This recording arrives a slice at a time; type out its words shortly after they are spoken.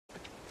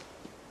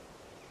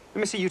Let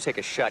me see you take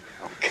a shot.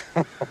 Oh,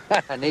 come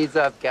on. Ease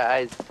up,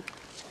 guys.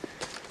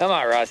 Come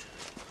on, Russ.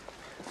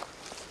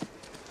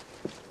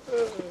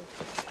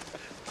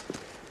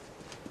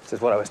 This is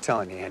what I was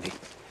telling you, Andy.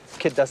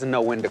 Kid doesn't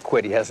know when to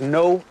quit. He has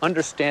no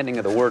understanding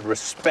of the word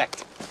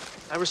respect.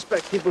 I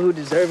respect people who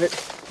deserve it.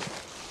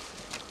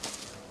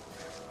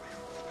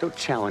 Don't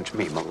challenge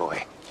me,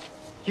 Malloy.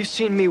 You've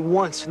seen me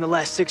once in the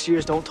last 6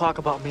 years. Don't talk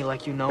about me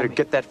like you know Better me.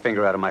 get that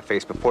finger out of my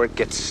face before it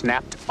gets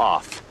snapped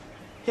off.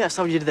 Yeah, I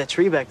saw what you did to that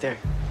tree back there.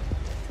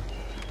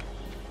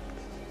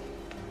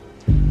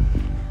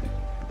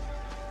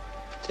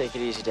 Take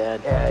it easy,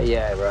 Dad.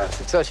 Yeah, Russ.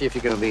 Especially if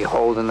you're gonna be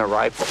holding the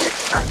rifle.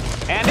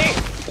 Andy!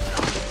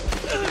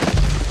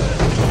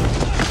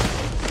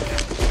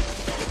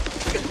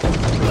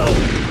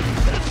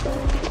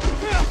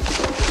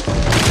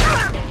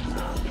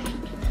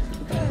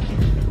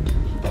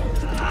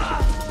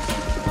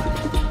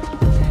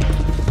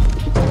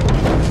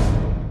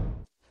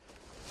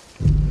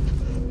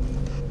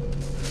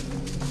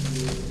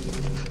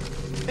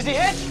 Is he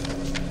hit?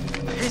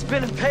 He's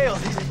been impaled.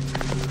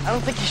 I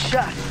don't think he's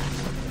shot.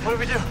 What do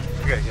we do?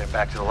 We gotta get him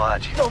back to the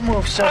lodge. Don't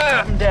move, son.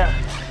 Calm him down.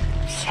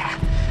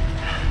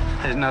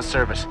 There's no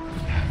service.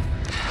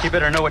 You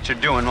better know what you're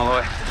doing,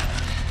 Malloy.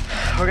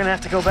 We're gonna have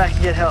to go back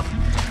and get help.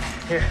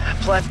 Here,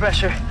 apply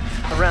pressure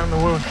around the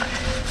wound.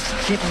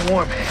 Keep him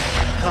warm.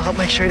 I'll help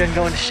make sure he doesn't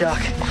go into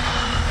shock.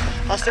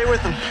 I'll stay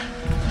with him.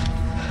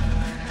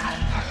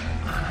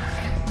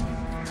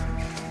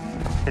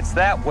 It's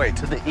that way,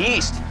 to the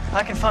east.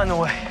 I can find the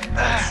way.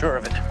 I'm sure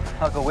of it.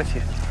 I'll go with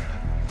you.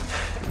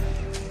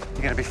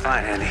 You're gonna be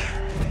fine, Andy.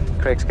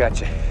 Craig's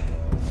got you.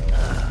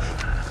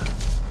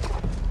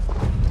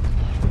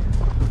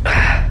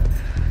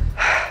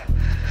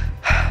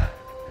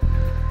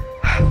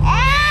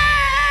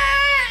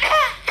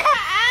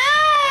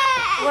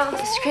 Well,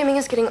 the screaming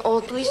is getting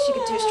old. The least you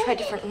could do is try a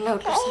different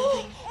note or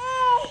something.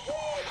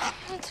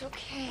 It's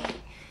okay.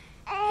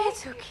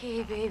 It's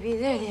okay, baby.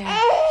 There they are.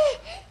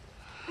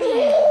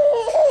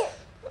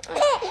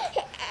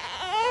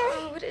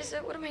 Oh, what is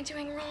it? What am I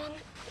doing wrong?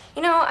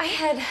 You know, I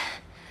had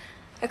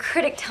a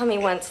critic tell me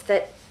once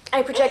that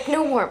I project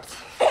no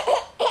warmth.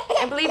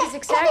 I believe his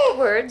exact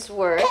words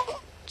were,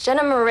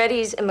 Jenna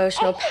Moretti's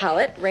emotional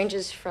palette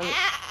ranges from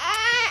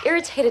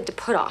irritated to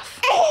put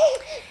off.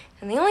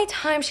 And the only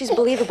time she's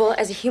believable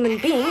as a human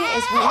being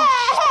is when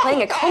she's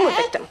playing a coma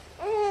victim.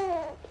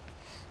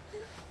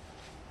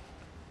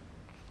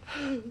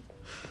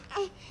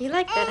 You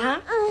like that,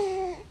 huh?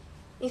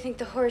 You think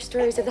the horror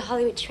stories of the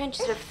Hollywood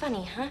trenches are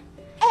funny, huh?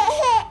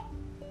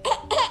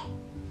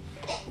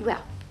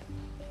 Well,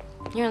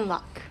 you're in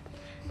luck,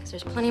 because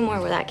there's plenty more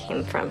where that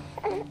came from.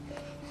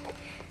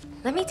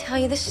 Let me tell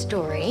you the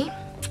story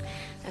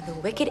of the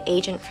wicked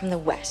agent from the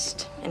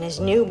West and his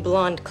new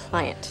blonde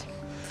client,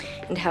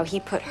 and how he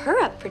put her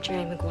up for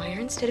Jerry Maguire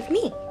instead of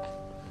me.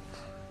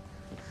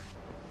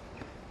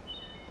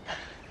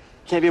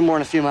 Can't be more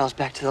than a few miles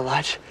back to the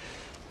lodge.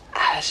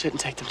 It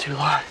shouldn't take them too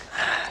long.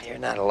 You're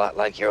not a lot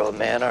like your old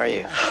man, are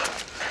you?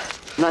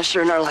 I'm not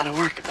sure in our line of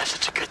work if that's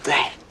such a good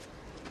thing.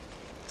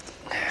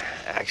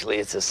 Actually,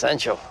 it's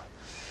essential.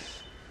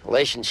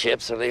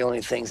 Relationships are the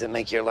only things that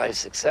make your life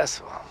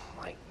successful.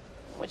 Like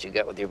what you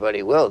got with your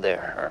buddy Will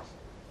there, or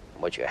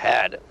what you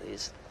had, at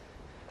least.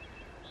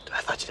 I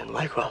thought you didn't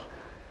like Will.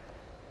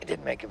 He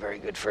didn't make a very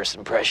good first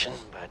impression,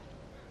 but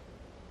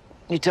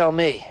you tell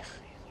me.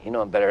 You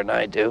know him better than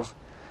I do.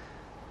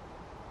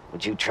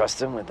 Would you trust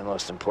him with the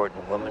most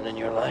important woman in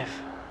your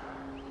life?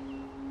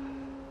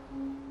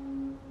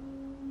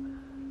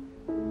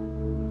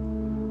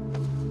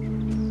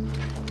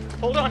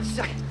 Hold on a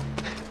second.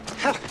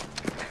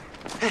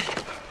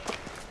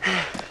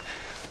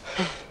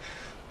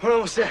 We're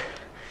almost there.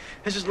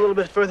 It's just a little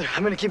bit further.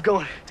 I'm gonna keep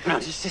going. No,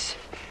 just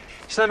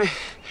let me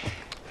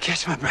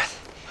catch my breath.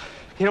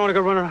 You don't want to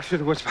go running off through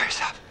the woods by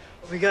yourself.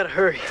 We gotta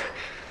hurry.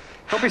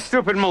 Don't be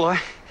stupid, Malloy.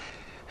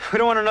 We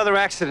don't want another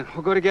accident.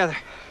 We'll go together.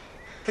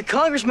 The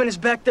Congressman is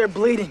back there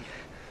bleeding.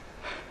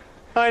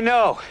 I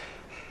know.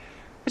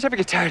 Did you ever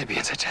get tired of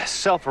being such a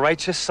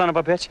self-righteous son of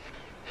a bitch?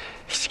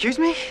 Excuse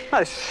me?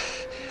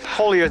 This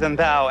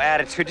holier-than-thou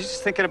attitude. You're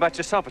just thinking about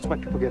yourself. It's why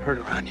people get hurt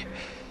around you.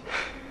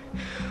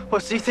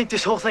 What, so you think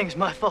this whole thing is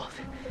my fault?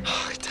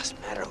 Oh, it doesn't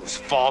matter whose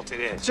fault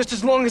it is. Just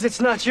as long as it's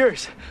not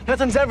yours.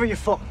 Nothing's ever your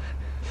fault.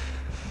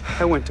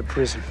 I went to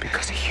prison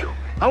because of you.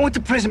 I went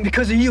to prison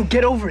because of you.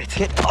 Get over it.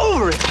 Get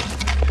over it!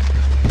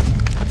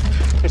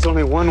 There's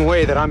only one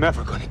way that I'm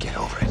ever going to get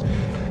over it.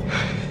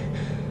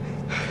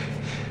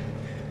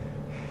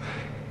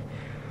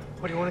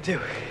 What do you want to do?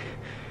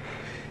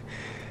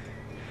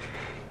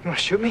 You want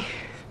to shoot me?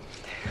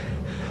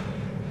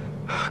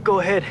 Go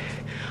ahead.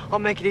 I'll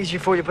make it easier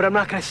for you, but I'm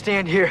not going to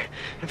stand here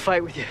and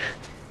fight with you.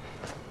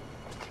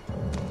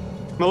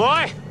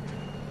 Malloy!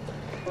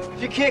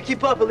 If you can't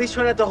keep up, at least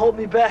try not to hold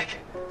me back.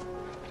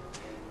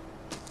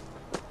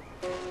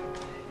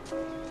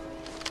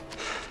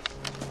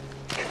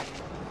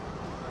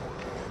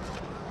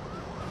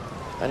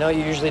 I know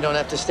you usually don't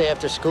have to stay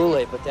after school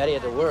late, but Daddy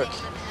had to work.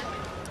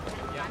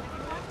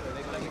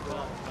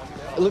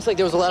 It looks like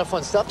there was a lot of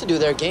fun stuff to do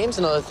there, games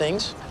and other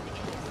things.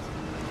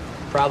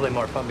 Probably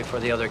more fun before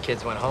the other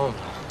kids went home.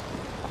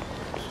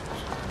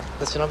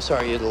 Listen, I'm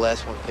sorry you're the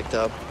last one picked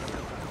up.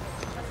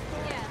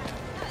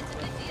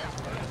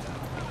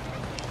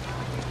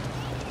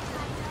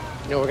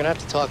 You know, we're gonna have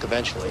to talk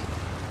eventually.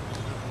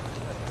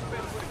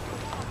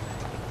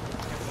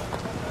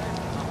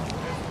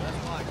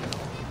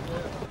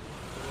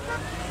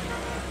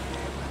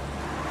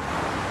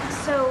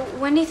 So,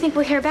 when do you think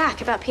we'll hear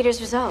back about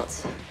Peter's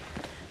results?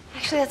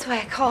 Actually, that's why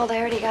I called. I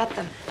already got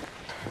them.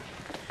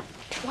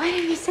 Why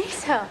didn't you say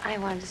so? I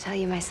wanted to tell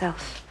you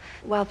myself.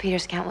 While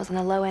Peter's count was on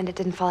the low end, it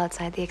didn't fall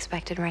outside the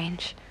expected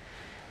range.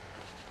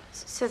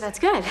 So that's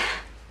good.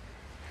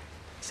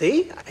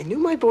 See? I knew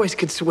my boys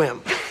could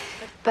swim.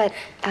 But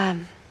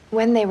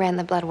when they ran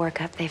the blood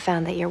workup, they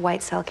found that your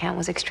white cell count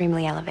was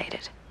extremely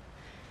elevated.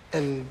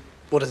 And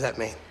what does that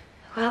mean?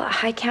 Well, a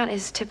high count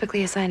is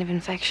typically a sign of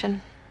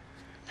infection.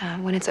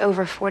 When it's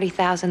over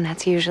 40,000,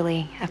 that's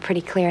usually a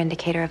pretty clear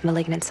indicator of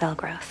malignant cell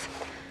growth.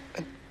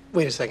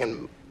 Wait a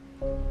second.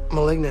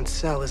 Malignant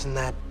cell, isn't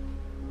that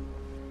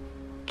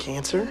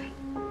cancer?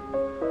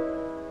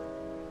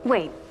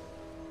 Wait.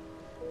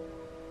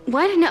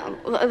 What? No.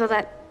 Well,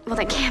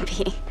 that can't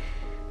be.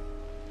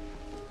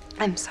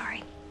 I'm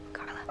sorry,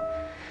 Carla.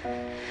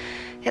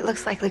 It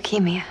looks like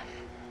leukemia.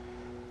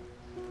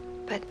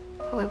 But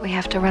we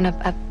have to run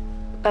a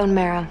bone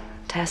marrow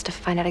test to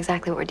find out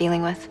exactly what we're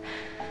dealing with.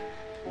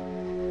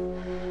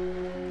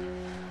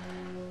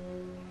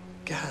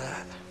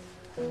 God.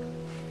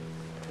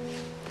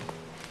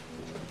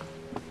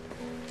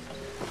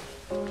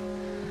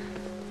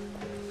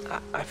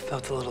 I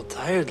felt a little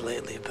tired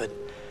lately, but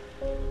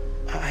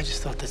I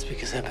just thought that's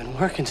because I've been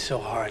working so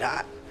hard.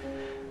 I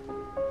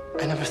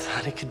never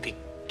thought it could be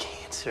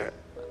cancer.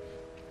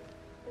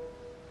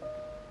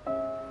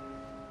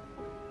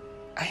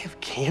 I have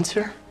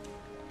cancer?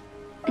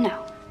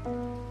 No.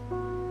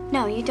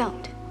 No, you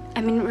don't.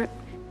 I mean,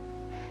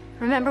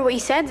 remember what you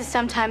said? That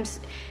sometimes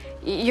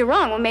you're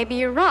wrong. Well, maybe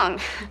you're wrong.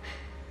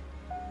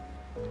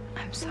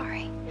 I'm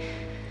sorry.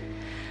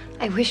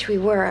 I wish we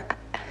were.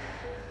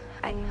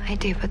 I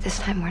do, but this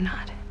time we're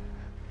not.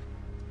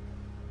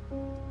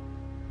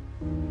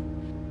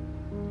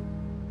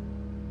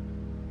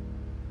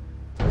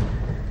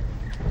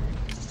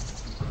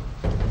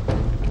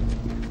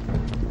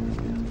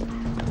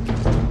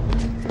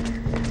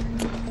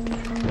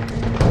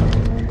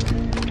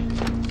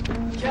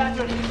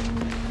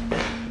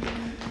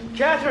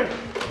 Catherine!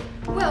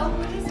 Will,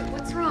 what is it?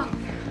 What's wrong?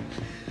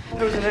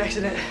 There was an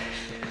accident.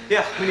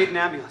 Yeah, we need an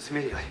ambulance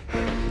immediately.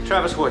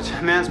 Travis Woods,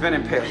 a man's been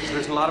impaled. He's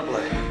losing a lot of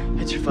blood.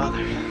 It's your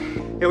father.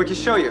 Yeah, we can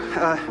show you.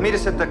 Meet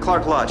us at the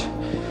Clark Lodge.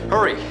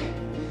 Hurry.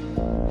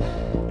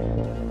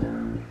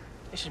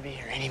 They should be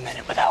here any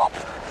minute with help.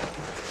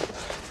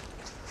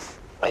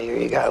 I hear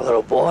you got a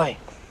little boy.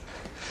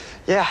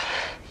 Yeah,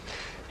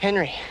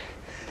 Henry.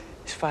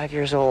 He's 5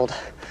 years old.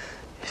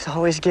 He's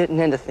always getting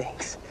into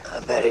things.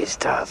 I bet he's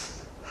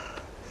tough.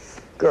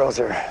 Girls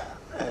are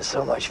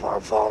so much more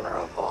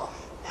vulnerable.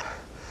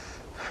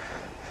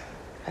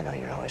 I know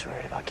you're always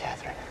worried about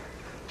Catherine.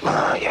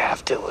 Oh, you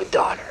have to with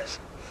daughters.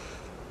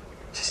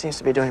 She seems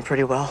to be doing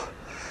pretty well.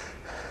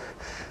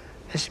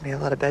 She made a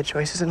lot of bad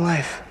choices in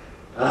life.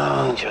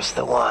 Oh, just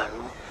the one.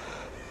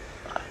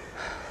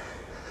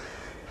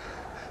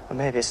 Well,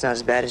 maybe it's not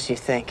as bad as you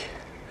think.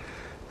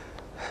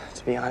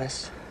 To be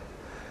honest,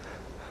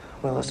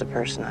 Will is the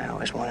person I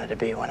always wanted to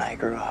be when I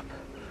grew up.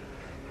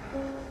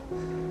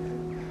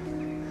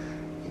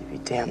 You'd be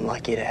damn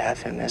lucky to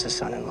have him as a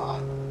son-in-law.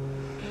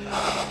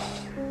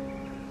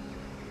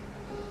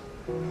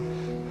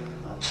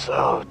 I'm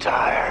so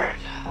tired.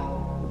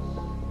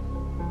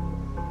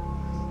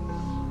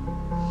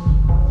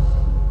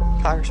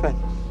 Congressman.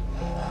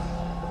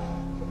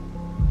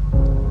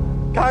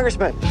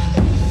 Congressman!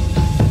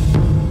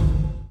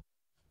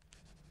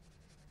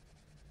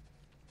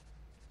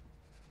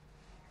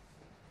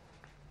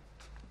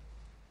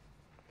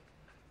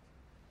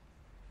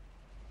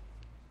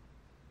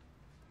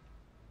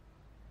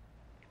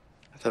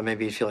 I thought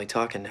maybe you'd feel like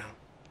talking now.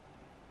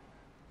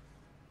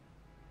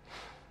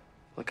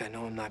 Look, I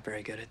know I'm not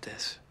very good at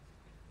this.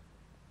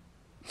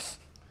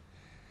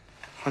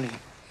 Honey,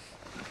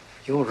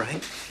 you all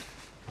right?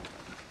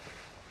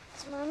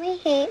 Does Mommy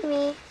hate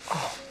me?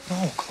 Oh,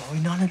 no, Chloe,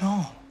 not at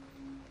all.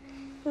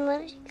 And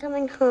when is she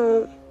coming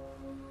home?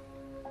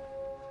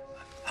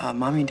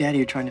 Mommy and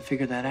Daddy are trying to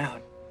figure that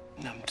out.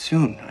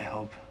 Soon, I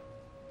hope.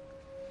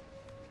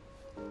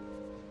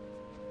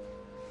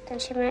 Then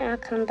she might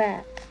not come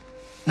back.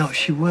 No,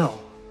 she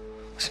will.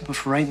 Listen, but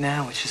for right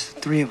now, it's just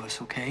the three of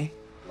us, okay?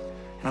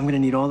 And I'm gonna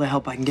need all the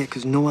help I can get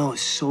because Noelle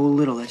is so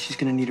little that she's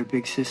gonna need her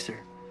big sister.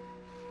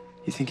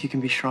 You think you can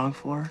be strong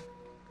for her?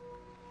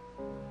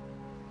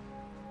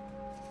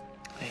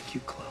 Thank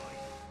you, Chloe.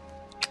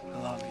 I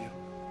love you.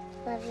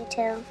 Love you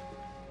too.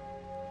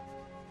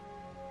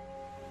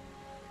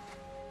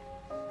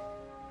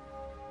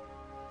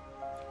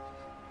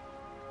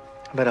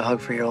 How about a hug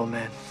for your old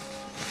man?